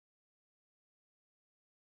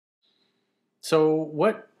So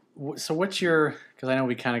what's your? Because I know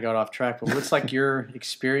we kind of got off track, but what's like your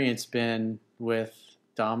experience been with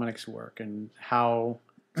Dominic's work and how?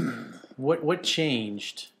 What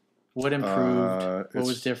changed? What improved? What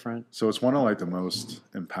was different? So it's one of like the most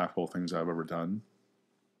impactful things I've ever done.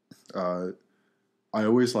 Uh, I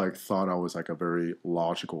always like thought I was like a very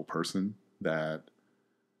logical person that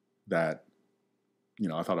I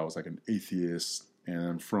thought I was like an atheist,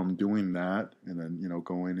 and from doing that, and then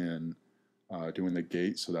going in doing the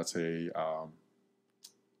gate. So that's a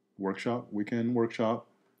weekend workshop.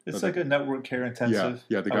 It's like a network care intensive.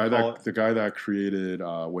 Yeah. The guy that created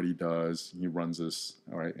what he does, he runs this.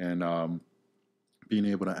 All right, and being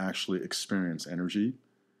able to actually experience energy,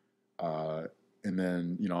 and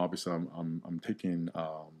then obviously I'm taking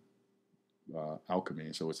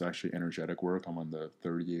alchemy, so it's actually energetic work. I'm on the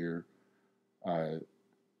third year, and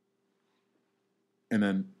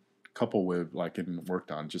then coupled with like getting work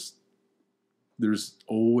done, just there's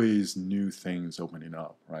always new things opening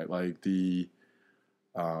up, right? Like it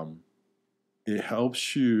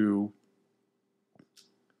helps you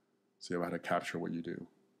see how to capture what you do.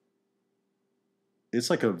 It's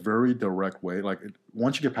like a very direct way. Like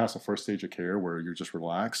once you get past the first stage of care where you're just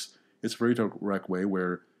relaxed, it's a very direct way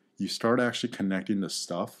where you start actually connecting the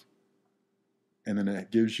stuff, and then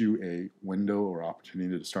it gives you a window or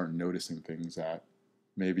opportunity to start noticing things that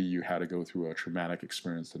maybe you had to go through a traumatic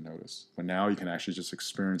experience to notice. But now you can actually just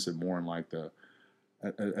experience it more in like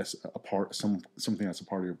as a part, something that's a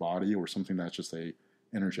part of your body, or something that's just a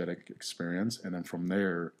energetic experience, and then from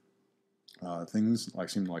there, things like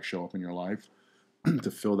seem to like show up in your life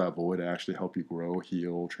to fill that void, to actually help you grow,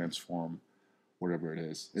 heal, transform, whatever it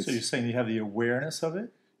is. So you're saying you have the awareness of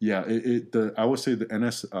it? Yeah, I would say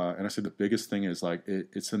the biggest thing is like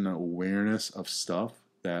it's an awareness of stuff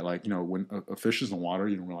that, like, when a fish is in water,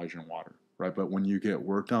 you don't realize you're in water, right? But when you get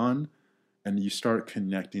work done and you start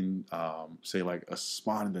connecting, say like a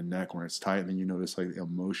spot in the neck where it's tight, and then you notice like the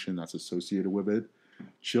emotion that's associated with it,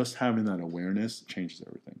 just having that awareness changes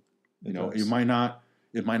everything. It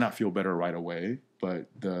might not feel better right away, but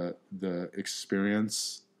the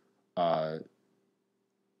experience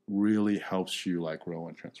really helps you like grow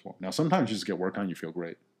and transform. Now, sometimes you just get work on, you feel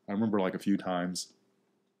great. I remember like a few times,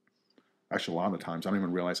 actually a lot of times, I don't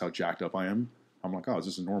even realize how jacked up I am. I'm like, oh, this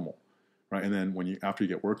is normal, right? And then after you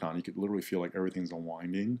get work on, you could literally feel like everything's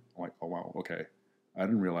unwinding. I'm like, oh wow, okay. I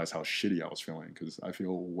didn't realize how shitty I was feeling, because I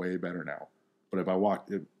feel way better now. But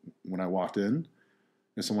when I walked in,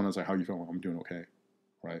 and someone was like, how you feeling? I'm doing okay,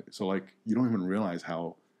 right? So like, you don't even realize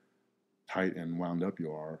how tight and wound up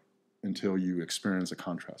you are until you experience a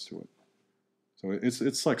contrast to it. So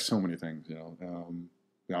it's like so many things,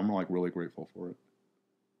 Yeah, I'm like really grateful for it.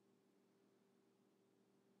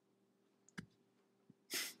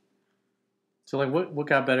 So like, what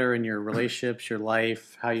got better in your relationships, your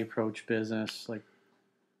life, how you approach business? Like,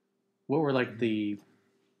 what were like the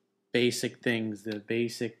basic things, the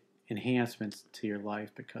basic enhancements to your life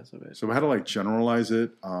because of it? So if I had to like generalize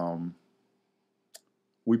it,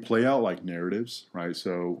 we play out like narratives, right?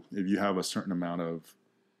 So if you have a certain amount of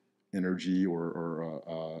energy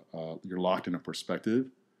or you're locked in a perspective,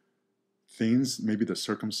 things, maybe the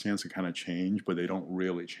circumstance can kind of change, but they don't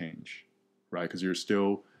really change, right? Because you're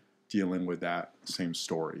still dealing with that same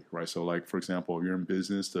story, right? So like, for example, if you're in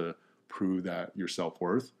business to prove that your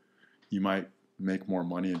self-worth, you might make more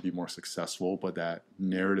money and be more successful, but that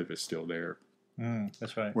narrative is still there.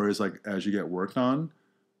 That's right. Whereas like, as you get worked on,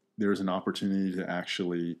 there's an opportunity to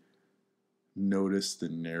actually notice the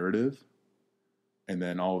narrative. And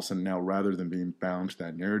then all of a sudden now, rather than being bound to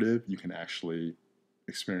that narrative, you can actually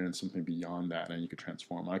experience something beyond that, and you can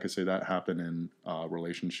transform. I could say that happened in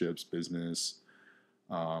relationships, business,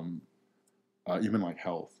 even like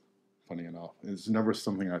health, funny enough. It's never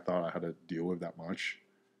something I thought I had to deal with that much.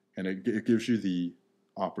 And it gives you the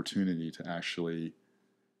opportunity to actually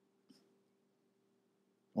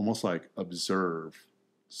almost like observe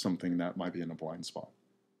something that might be in a blind spot.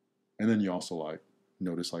 And then you also like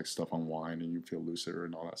notice like stuff unwind and you feel looser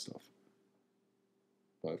and all that stuff.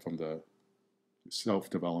 But from the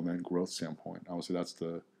self-development growth standpoint, I would say that's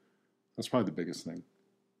probably the biggest thing.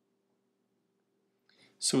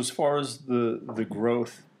 So as far as the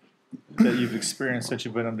growth that you've experienced since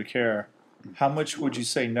you've been under care, how much would you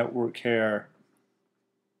say network care,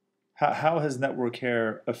 how has network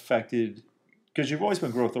care affected, because you've always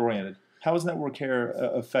been growth oriented, how has network care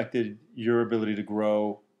affected your ability to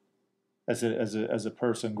grow as a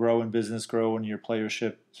person, grow in business, grow in your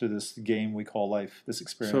playership to this game we call life, this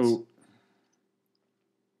experience? So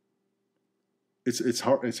it's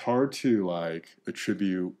hard to like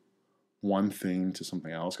attribute one thing to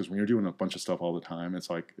something else, because when you're doing a bunch of stuff all the time, it's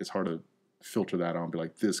like it's hard to filter that out and be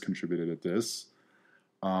like, this contributed to this.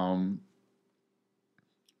 But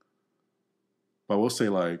I will say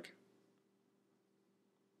like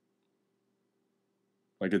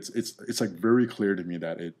it's like very clear to me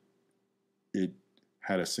that it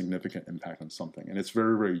had a significant impact on something, and it's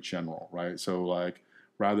very, very general, right? So like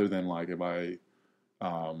rather than like if I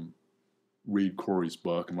read Corey's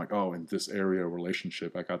book, I'm like, oh, in this area of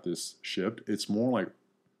relationship, I got this shift. It's more like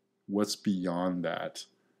what's beyond that,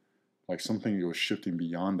 like something that was shifting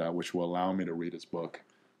beyond that, which will allow me to read his book,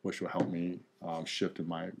 which will help me shift in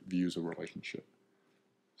my views of relationship.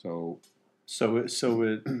 So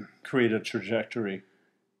it created a trajectory.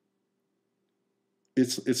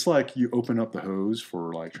 It's like you open up the hose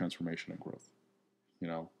for like transformation and growth, you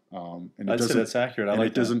know. And I'd say that's accurate. I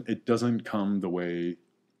like that. It doesn't come the way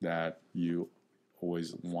that you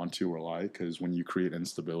always want to or like, because when you create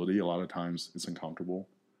instability, a lot of times it's uncomfortable,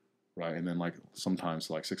 right? And then like sometimes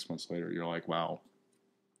like 6 months later, you're like, wow,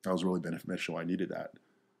 that was really beneficial. I needed that.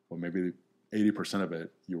 Well, maybe 80% of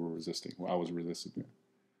it you were resisting. Well, I was resisting it.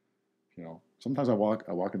 You know, sometimes I walk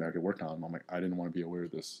in there, I get work done. I'm like, I didn't want to be aware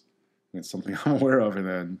of this. And it's something I'm aware of, and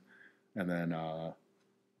then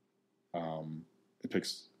it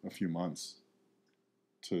takes a few months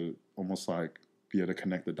to almost like be able to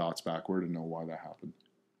connect the dots backward and know why that happened.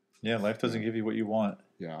 Yeah, life doesn't give you what you want.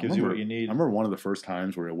 Yeah, gives you what you need. I remember one of the first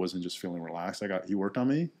times where it wasn't just feeling relaxed. He worked on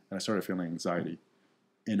me, and I started feeling anxiety,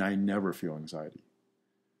 and I never feel anxiety,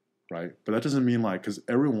 right? But that doesn't mean like, because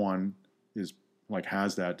everyone is like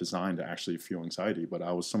has that design to actually feel anxiety, but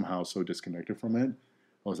I was somehow so disconnected from it.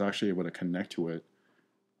 I was actually able to connect to it,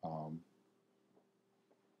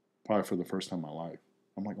 probably for the first time in my life.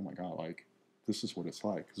 I'm like, oh my God, like this is what it's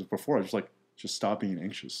like. Because before I was like, just stop being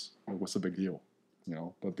anxious. Like, what's the big deal, you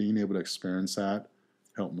know? But being able to experience that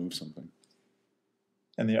helped move something.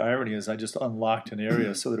 And the irony is, I just unlocked an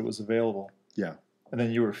area so that it was available. Yeah. And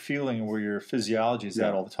then you were feeling where your physiology is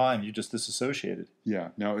at all the time. You just disassociated. Yeah.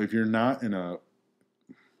 Now, if you're not in a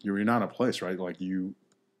place, right? Like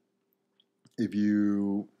if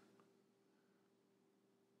you,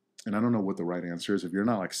 and I don't know what the right answer is, if you're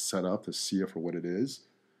not like set up to see it for what it is,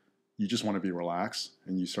 you just want to be relaxed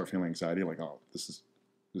and you start feeling anxiety, like, oh, this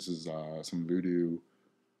is some voodoo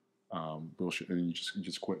bullshit, and you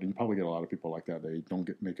just quit. And you probably get a lot of people like that. They don't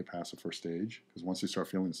make it past the first stage, because once they start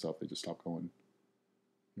feeling stuff, they just stop going,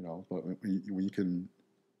 you know. But when you can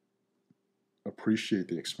appreciate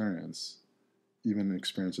the experience, even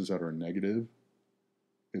experiences that are negative,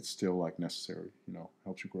 it's still like necessary, you know,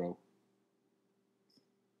 helps you grow.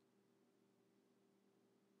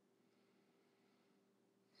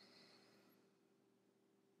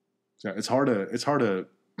 Yeah, it's hard to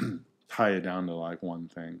tie it down to like one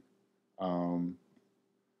thing. But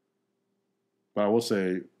I will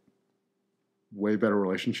say, way better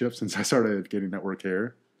relationships since I started getting network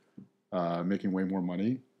hair, making way more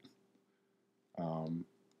money.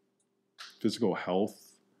 Physical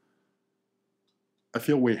health, I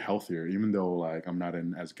feel way healthier, even though like I'm not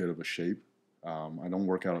in as good of a shape. I don't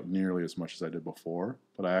work out nearly as much as I did before,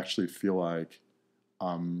 but I actually feel like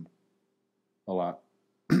I'm a lot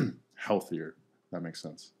healthier. If that makes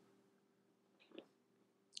sense.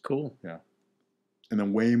 Cool. Yeah. And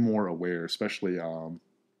then way more aware, especially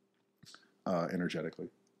energetically.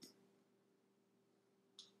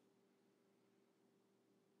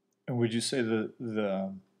 And would you say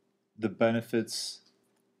the benefits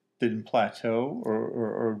didn't plateau,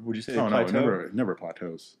 or would you say they plateau? No, it never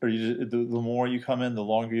plateaus. Or the more you come in, the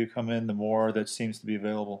longer you come in, the more that seems to be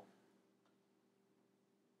available.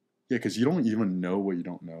 Yeah, because you don't even know what you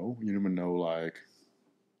don't know. You don't even know like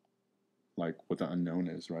what the unknown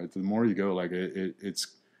is, right? The more you go, like it's.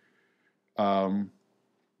 I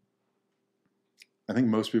think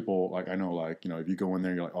most people, like I know, like, you know, if you go in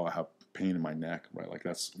there, you're like, oh, I have pain in my neck, right? Like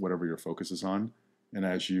that's whatever your focus is on. And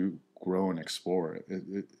as you grow and explore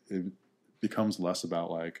it becomes less about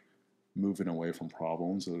like moving away from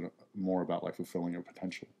problems and more about like fulfilling your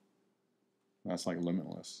potential. That's like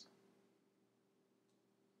limitless.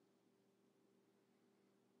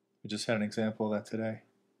 We just had an example of that today.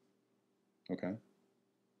 Okay.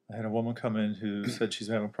 I had a woman come in who said she's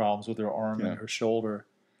having problems with her arm and her shoulder,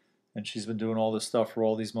 and she's been doing all this stuff for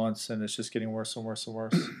all these months, and it's just getting worse and worse and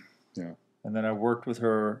worse. Yeah. And then I worked with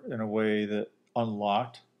her in a way that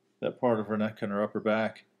unlocked that part of her neck and her upper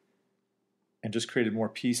back and just created more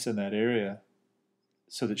peace in that area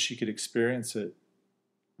so that she could experience it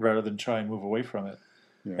rather than try and move away from it.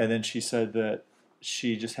 Yeah. And then she said that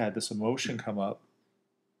she just had this emotion come up.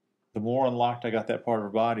 The more unlocked I got that part of her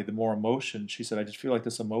body, the more emotion, she said, I just feel like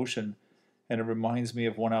this emotion, and it reminds me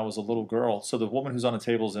of when I was a little girl. So the woman who's on the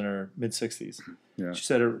table is in her mid-60s. Yeah. She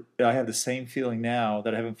said, I have the same feeling now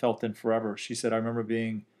that I haven't felt in forever. She said, I remember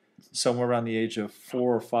being somewhere around the age of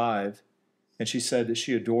 4 or 5, and she said that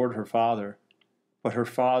she adored her father, but her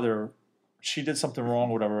father, she did something wrong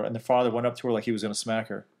or whatever, and the father went up to her like he was going to smack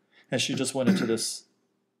her. And she just went into this,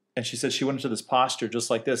 and she said she went into this posture just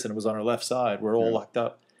like this, and it was on her left side. We're all locked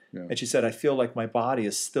up. Yeah. And she said, I feel like my body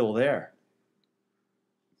is still there.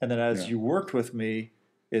 And then as you worked with me,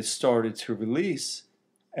 it started to release.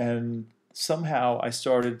 And somehow I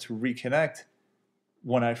started to reconnect.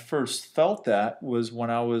 When I first felt that was when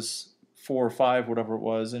I was 4 or 5, whatever it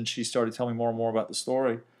was. And she started telling me more and more about the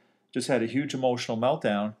story. Just had a huge emotional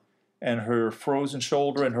meltdown. And her frozen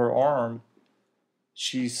shoulder and her arm,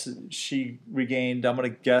 she regained, I'm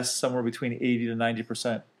going to guess, somewhere between 80 to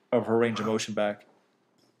 90% of her range of motion back.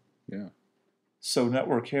 Yeah. So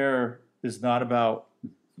network care is not about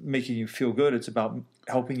making you feel good. It's about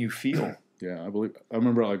helping you feel. Yeah, I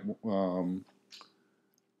remember like it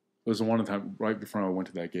was one time right before I went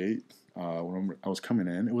to that gate. When I was coming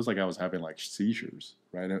in, it was like I was having like seizures.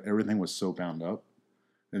 Right, everything was so bound up,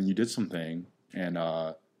 and you did something, and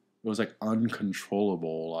it was like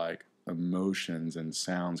uncontrollable, like emotions and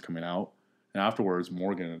sounds coming out. And afterwards,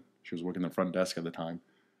 Morgan, she was working the front desk at the time.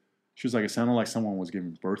 She was like, it sounded like someone was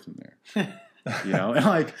giving birth in there. You know, and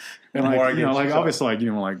like you know, like obviously, like,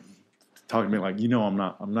 you know, like talking to me, like, you know,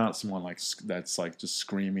 I'm not someone like that's like just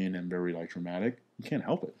screaming and very like dramatic. You can't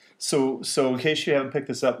help it. So in case you haven't picked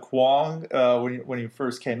this up, Kwong, when you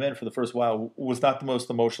first came in for the first while, was not the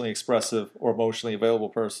most emotionally expressive or emotionally available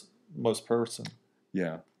person.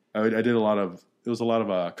 Yeah, I did a lot of. It was a lot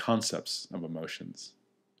of concepts of emotions,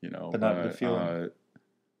 you know, but not the feeling.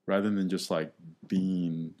 Rather than just like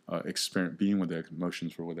being being with the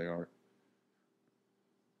emotions for what they are.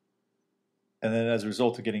 And then as a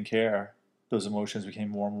result of getting care, those emotions became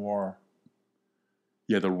more and more.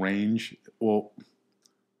 Yeah, the range. Well,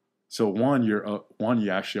 so one,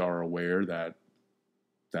 you actually are aware that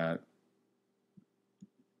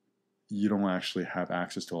you don't actually have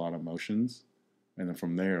access to a lot of emotions, and then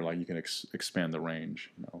from there, like, you can expand the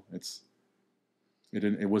range. You know,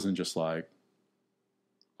 it wasn't just like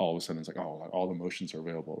all of a sudden it's like, oh, like all the emotions are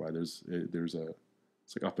available, right? It's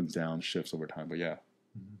like up and down shifts over time, but yeah.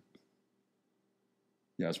 Mm-hmm.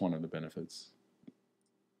 Yeah, it's one of the benefits.